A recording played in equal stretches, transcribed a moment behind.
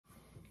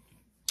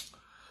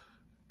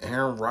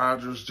Aaron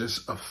Rodgers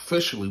just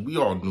officially, we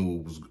all knew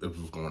it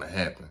was going to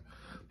happen,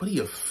 but he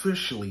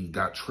officially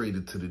got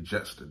traded to the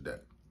Jets today.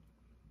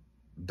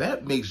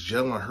 That makes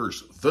Jalen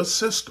Hurts, the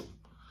system,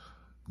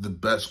 the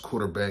best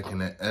quarterback in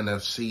the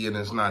NFC, and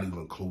it's not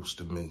even close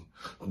to me.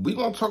 We're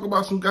going to talk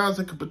about some guys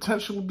that could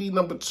potentially be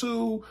number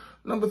 2,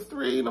 number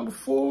 3, number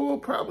 4,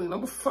 probably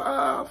number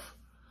 5.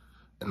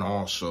 And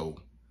also,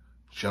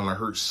 Jalen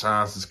Hurts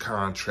signs his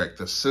contract.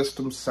 The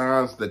system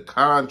signs the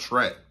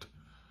contract.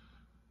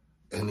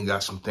 And he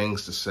got some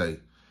things to say.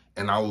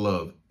 And I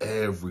love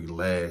every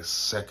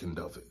last second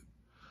of it.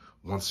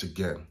 Once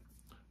again,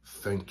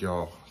 thank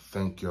y'all,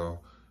 thank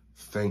y'all,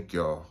 thank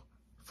y'all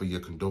for your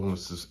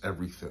condolences,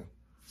 everything.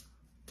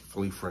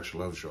 Fully Fresh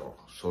loves y'all.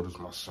 So does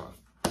my son.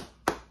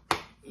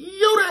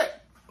 Yo,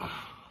 that!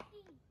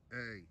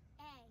 A-G-L-E-S.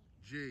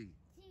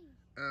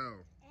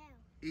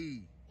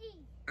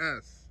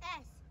 Eagles!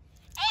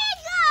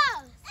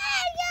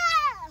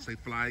 Eagles! Say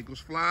fly, Eagles,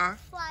 fly.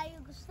 Fly,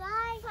 Eagles,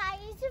 fly. Fly,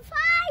 Eagles, fly.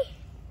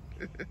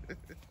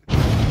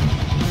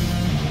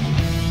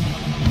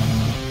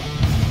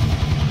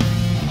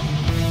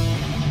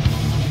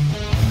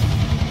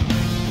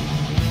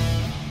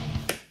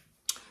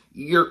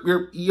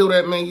 Yo,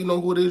 that man, you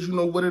know who it is, you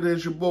know what it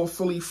is, your boy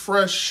Fully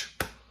Fresh,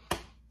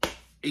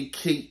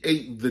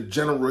 a.k.a. the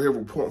General here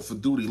reporting for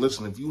duty.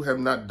 Listen, if you have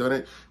not done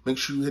it, make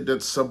sure you hit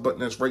that sub button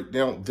that's right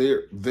down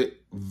there.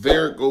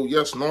 There it go,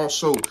 yes, and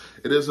also,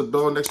 it is a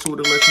bell next to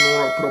it to let you know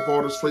when I put up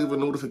all this flavor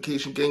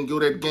notification gang. Yo,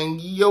 that gang,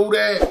 yo,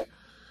 that.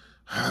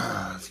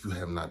 If you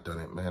have not done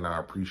it, man, I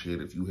appreciate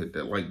it if you hit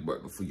that like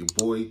button for your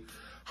boy.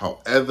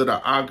 However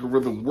the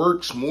algorithm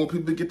works, more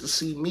people get to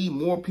see me,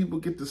 more people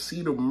get to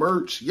see the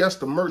merch. Yes,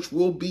 the merch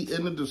will be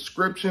in the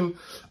description.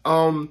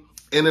 And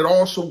it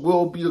also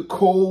will be a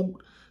code.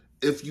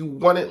 If you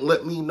want it,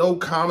 let me know.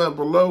 Comment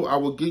below. I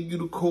will give you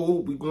the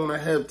code. We're going to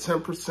have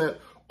 10%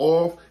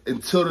 off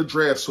until the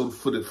draft. So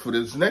for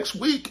this next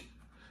week,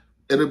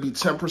 it'll be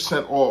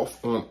 10%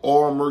 off on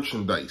all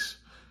merchandise.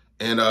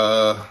 And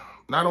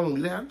not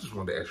only that, I just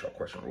wanted to ask y'all a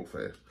question real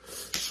fast.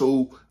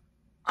 So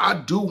I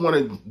do want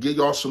to get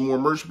y'all some more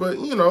merch, but,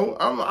 you know,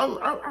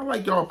 I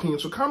like y'all opinion.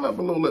 So comment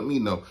below, let me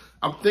know.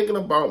 I'm thinking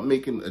about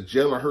making a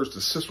Jalen Hurts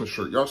the system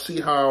shirt. Y'all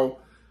see how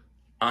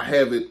I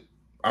have it?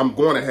 I'm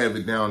going to have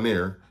it down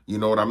there. You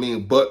know what I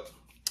mean? But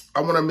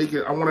I want to make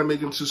it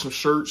into some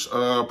shirts,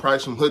 probably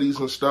some hoodies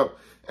and stuff.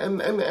 And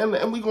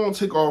we're going to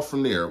take off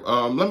from there.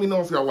 Let me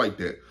know if y'all like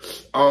that.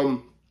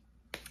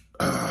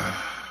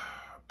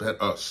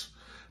 Bet Us.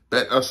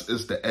 Bet Us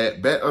is the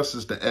app. Bet Us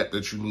is the app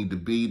that you need to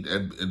be.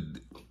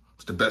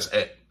 It's the best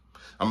app.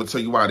 I'm going to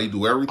tell you why. They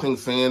do everything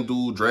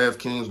FanDuel,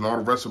 DraftKings, and all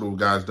the rest of those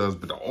guys does.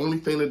 But the only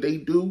thing that they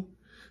do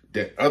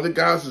that other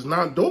guys is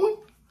not doing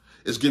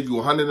is give you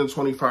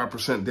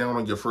 125% down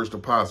on your first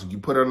deposit. You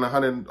put in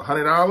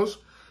 $100,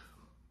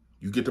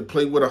 you get to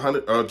play with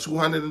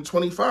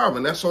 225,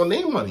 and that's on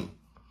their money.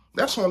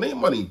 That's on their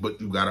money,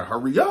 but you got to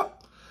hurry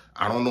up.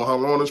 I don't know how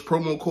long this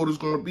promo code is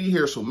going to be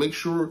here, so make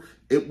sure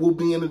it will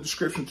be in the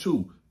description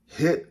too.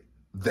 Hit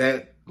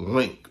that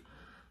link.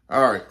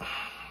 All right.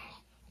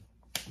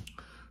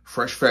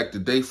 Fresh Fact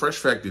Today. Fresh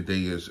Fact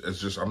Today is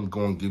just, I'm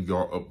going to give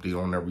y'all an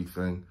update on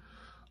everything.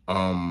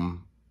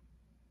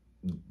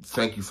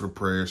 Thank you for the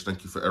prayers.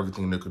 Thank you for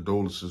everything. The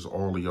condolences,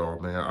 all of y'all,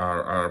 man.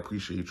 I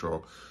appreciate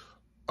y'all.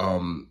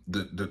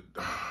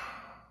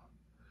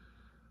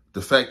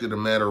 The fact of the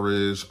matter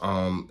is,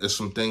 it's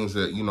some things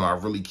that, you know, I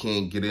really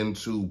can't get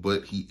into,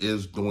 but he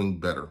is doing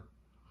better.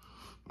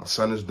 My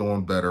son is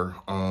doing better.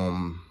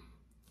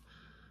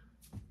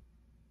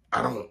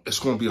 It's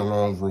going to be a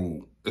long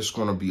road. It's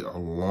going to be a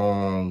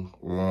long,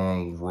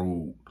 long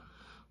road.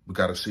 We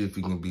got to see if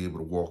he can be able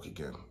to walk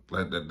again.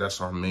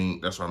 That's our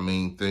main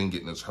thing,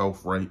 getting his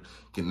health right,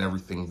 getting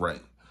everything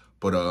right.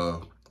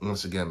 But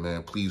once again,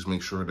 man, please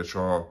make sure that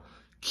y'all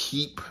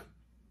keep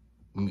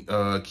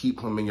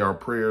him in your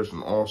prayers.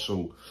 And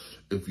also,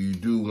 if you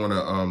do want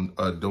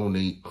to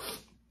donate,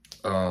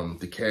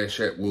 the Cash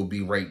App will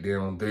be right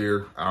down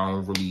there. I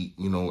don't really,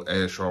 you know,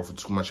 ask y'all for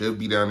too much. It'll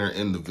be down there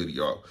in the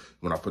video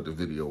when I put the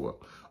video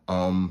up.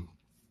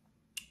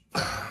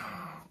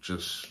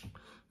 Just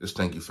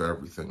thank you for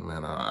everything,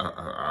 man.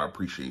 I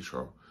appreciate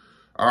y'all.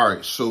 All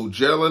right, so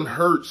Jalen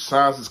Hurts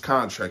signs his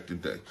contract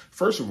today.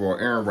 First of all,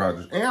 Aaron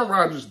Rodgers. Aaron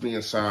Rodgers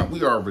being signed,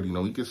 we already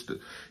know he gets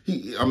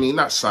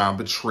not signed,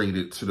 but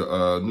traded to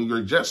the New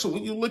York Jets. So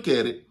when you look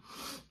at it,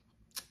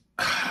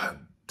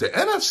 the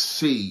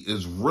NFC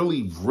is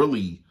really,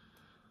 really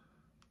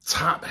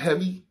top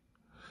heavy.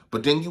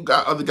 But then you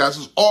got other guys.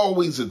 There's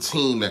always a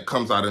team that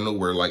comes out of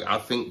nowhere. Like, I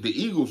think the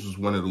Eagles was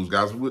one of those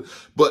guys.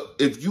 But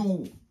if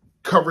you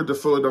covered the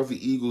Philadelphia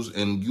Eagles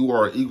and you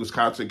are an Eagles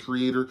content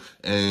creator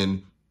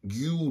and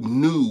you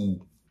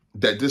knew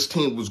that this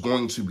team was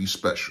going to be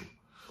special,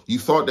 you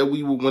thought that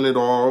we would win it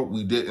all.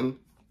 We didn't,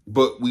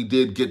 but we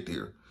did get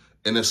there.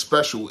 And it's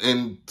special.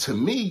 And to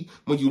me,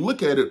 when you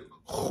look at it,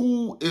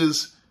 who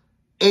is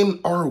in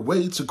our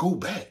way to go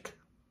back?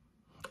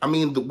 I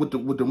mean, with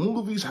the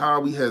movies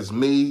how he has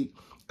made,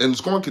 and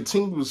it's going to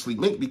continuously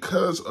make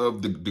because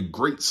of the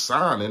great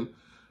signing,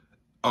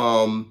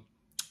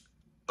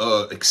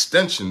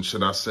 extension,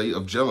 should I say,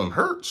 of Jalen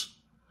Hurts,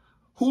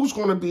 who's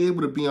going to be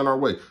able to be on our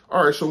way?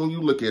 All right, so when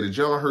you look at it,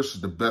 Jalen Hurts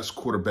is the best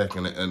quarterback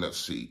in the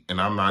NFC, and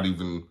I'm not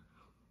even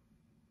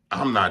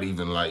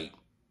like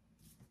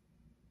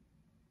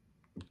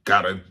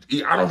I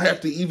don't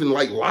have to even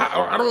like lie.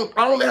 I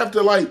don't have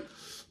to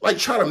like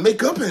try to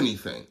make up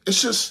anything.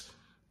 It's just,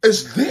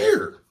 it's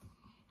there.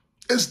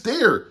 It's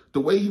there. The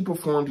way he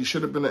performed, he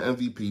should have been an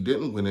MVP.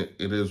 Didn't win it.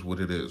 It is what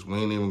it is. We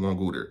ain't even going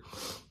to go there.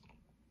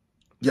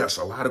 Yes,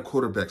 a lot of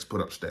quarterbacks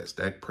put up stats.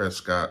 Dak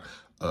Prescott,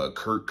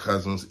 Kirk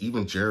Cousins,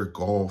 even Jared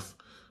Goff,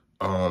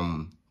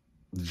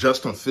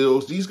 Justin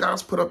Fields. These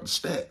guys put up the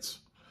stats.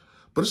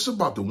 But it's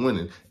about the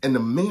winning and the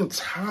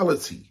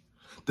mentality.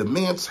 The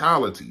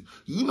mentality.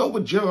 You know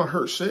what Jalen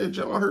Hurts said?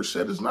 Jalen Hurts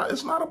said it's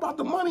not about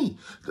the money.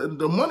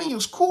 The money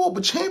is cool,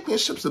 but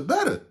championships are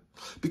better.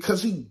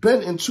 Because he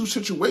been in two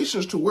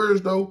situations to where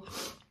as though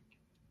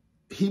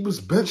he was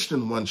benched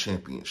in one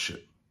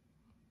championship.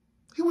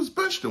 He was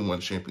benched in one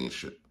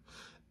championship.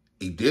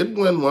 He did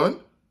win one,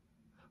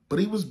 but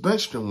he was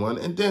benched in one,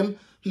 and then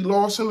he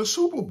lost in the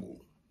Super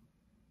Bowl.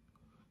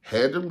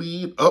 Had the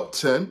lead up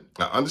 10.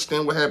 I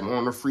understand what happened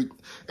on the freak.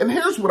 And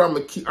here's what I'm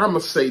gonna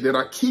say that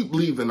I keep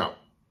leaving out.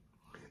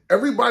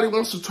 Everybody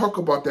wants to talk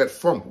about that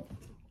fumble.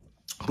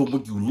 But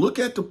when you look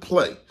at the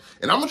play,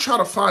 and I'm going to try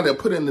to find that,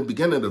 put it in the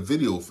beginning of the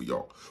video for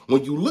y'all.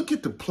 When you look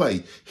at the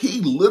play,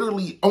 he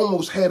literally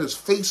almost had his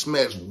face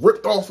mask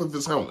ripped off of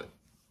his helmet.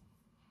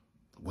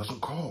 It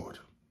wasn't called.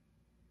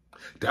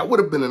 That would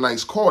have been a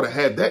nice call to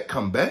have that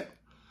come back.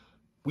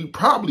 We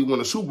probably win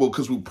a Super Bowl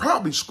because we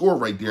probably score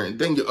right there, and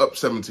then you're up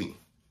 17.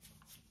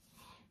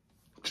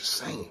 Just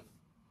saying.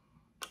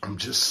 I'm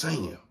just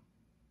saying.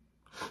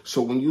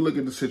 So when you look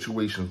at the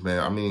situations, man,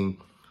 I mean,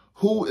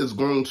 who is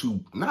going to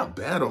not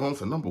battle him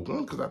for number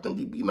one? Because I think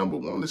he'd be number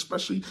one,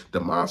 especially the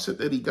mindset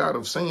that he got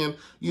of saying,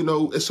 you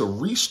know, it's a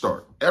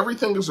restart.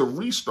 Everything is a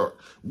restart.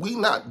 We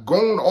not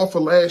going off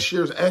of last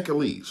year's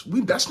accolades.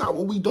 That's not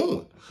what we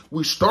doing.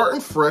 We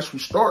starting fresh. We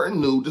starting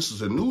new. This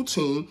is a new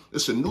team.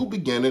 It's a new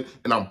beginning,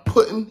 and I'm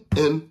putting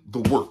in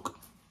the work.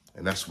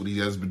 And that's what he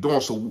has been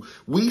doing. So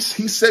he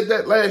said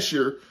that last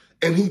year,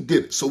 and he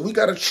did it. So we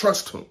got to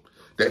trust him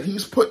that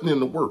he's putting in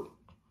the work.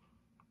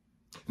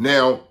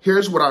 Now,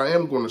 here's what I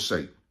am going to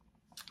say.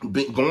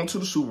 Going to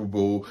the Super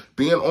Bowl,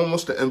 being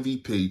almost the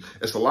MVP,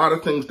 it's a lot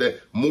of things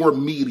that more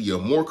media,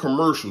 more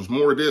commercials,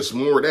 more of this,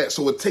 more of that.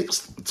 So it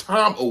takes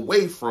time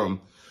away from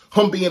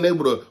him being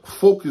able to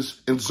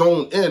focus and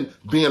zone in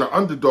being an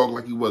underdog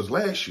like he was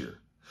last year.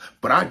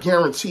 But I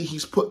guarantee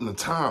he's putting the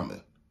time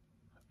in.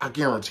 I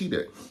guarantee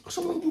that.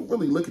 So when you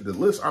really look at the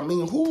list, I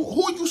mean,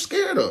 who are you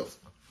scared of?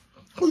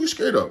 Who are you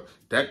scared of?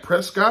 Dak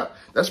Prescott?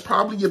 That's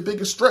probably your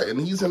biggest threat, and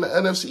he's in the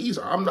NFC East.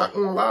 I'm not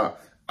going to lie.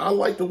 I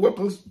like the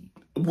weapons,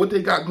 what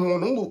they got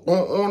going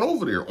on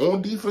over there,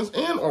 on defense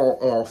and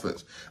on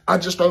offense. I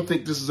just don't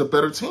think this is a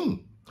better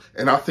team.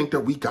 And I think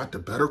that we got the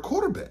better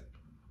quarterback.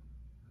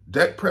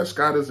 Dak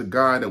Prescott is a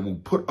guy that will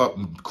put up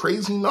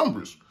crazy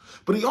numbers,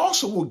 but he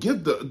also will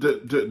give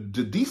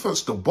the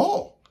defense the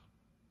ball.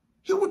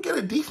 He would get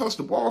a defense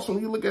the ball. So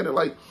when you look at it,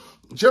 like,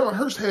 Jalen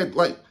Hurts had,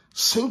 like,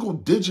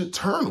 single-digit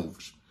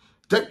turnovers.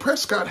 Dak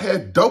Prescott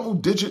had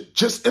double-digit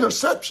just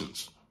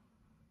interceptions.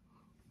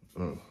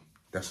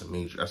 That's a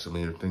major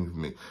thing for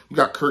me. You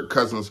got Kirk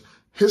Cousins.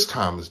 His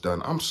time is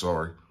done. I'm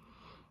sorry.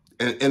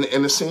 And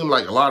it seemed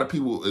like a lot of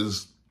people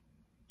is,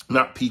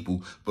 not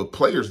people, but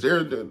players,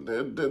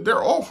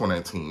 they're off on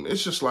that team.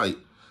 It's just like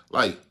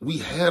we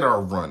had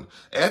our run.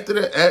 After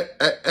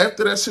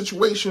that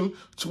situation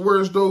to where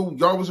as though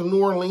y'all was in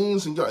New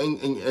Orleans and y'all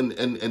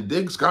and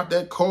Diggs got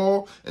that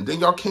call, and then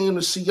y'all came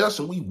to see us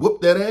and we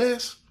whooped that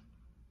ass.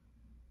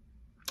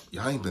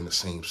 Y'all ain't been the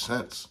same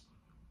since.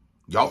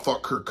 Y'all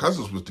thought Kirk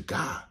Cousins was the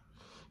guy.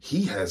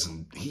 He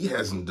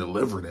hasn't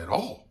delivered at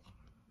all.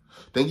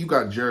 Then you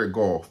got Jared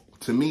Goff.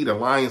 To me, the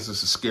Lions is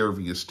the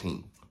scariest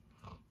team.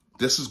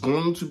 This is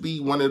going to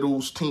be one of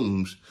those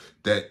teams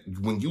that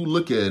when you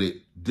look at it,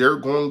 they're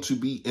going to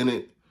be in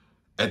it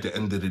at the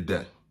end of the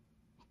day.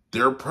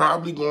 They're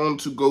probably going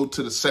to go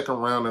to the second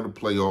round of the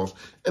playoffs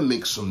and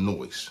make some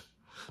noise.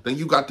 Then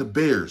you got the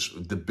Bears.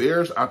 The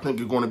Bears, I think,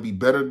 are going to be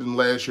better than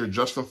last year.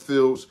 Justin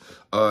Fields,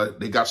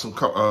 they got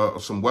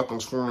some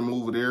weapons for him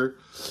over there.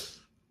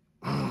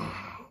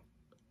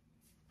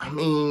 I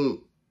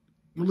mean,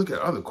 you look at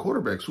other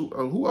quarterbacks.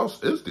 Who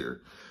else is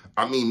there?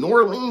 I mean, New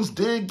Orleans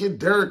did get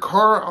Derek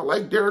Carr. I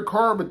like Derek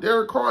Carr, but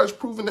Derek Carr has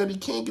proven that he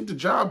can't get the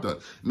job done.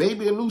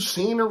 Maybe a new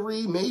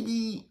scenery,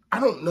 maybe, I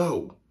don't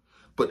know.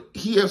 But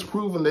he has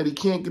proven that he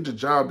can't get the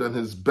job done.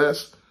 His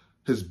best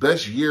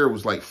year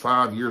was like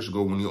 5 years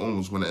ago when he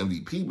almost won an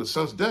MVP. But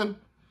since then,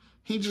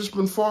 he just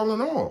been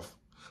falling off.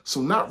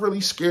 So not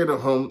really scared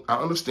of him. I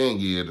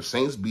understand, yeah, the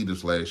Saints beat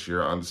us last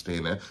year. I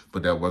understand that.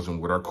 But that wasn't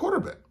with our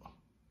quarterback.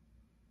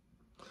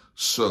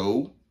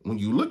 So when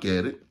you look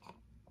at it,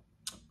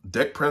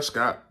 Dak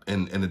Prescott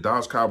and the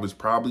Dallas Cowboys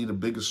probably the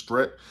biggest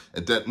threat.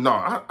 And that, no,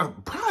 I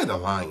probably the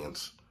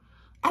Lions.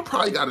 I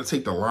probably got to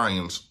take the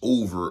Lions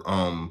over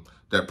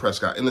Dak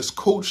Prescott. And it's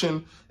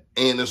coaching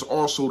And it's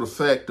also the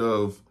fact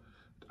of,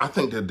 I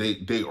think that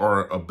they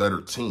are a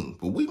better team,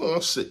 but we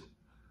gonna see.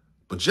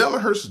 But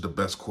Jalen Hurts is the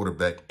best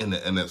quarterback in the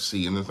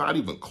NFC, and it's not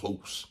even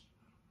close.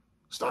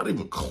 It's not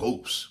even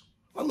close.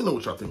 Let me know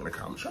what y'all think in the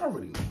comments. Y'all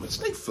already know, but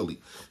stay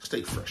Philly,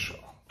 stay fresh,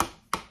 y'all.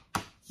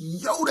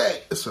 Yo,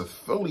 that it's a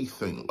Philly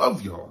thing.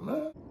 Love y'all,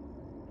 man.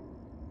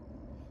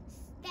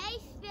 Stay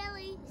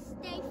Philly,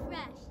 stay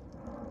fresh.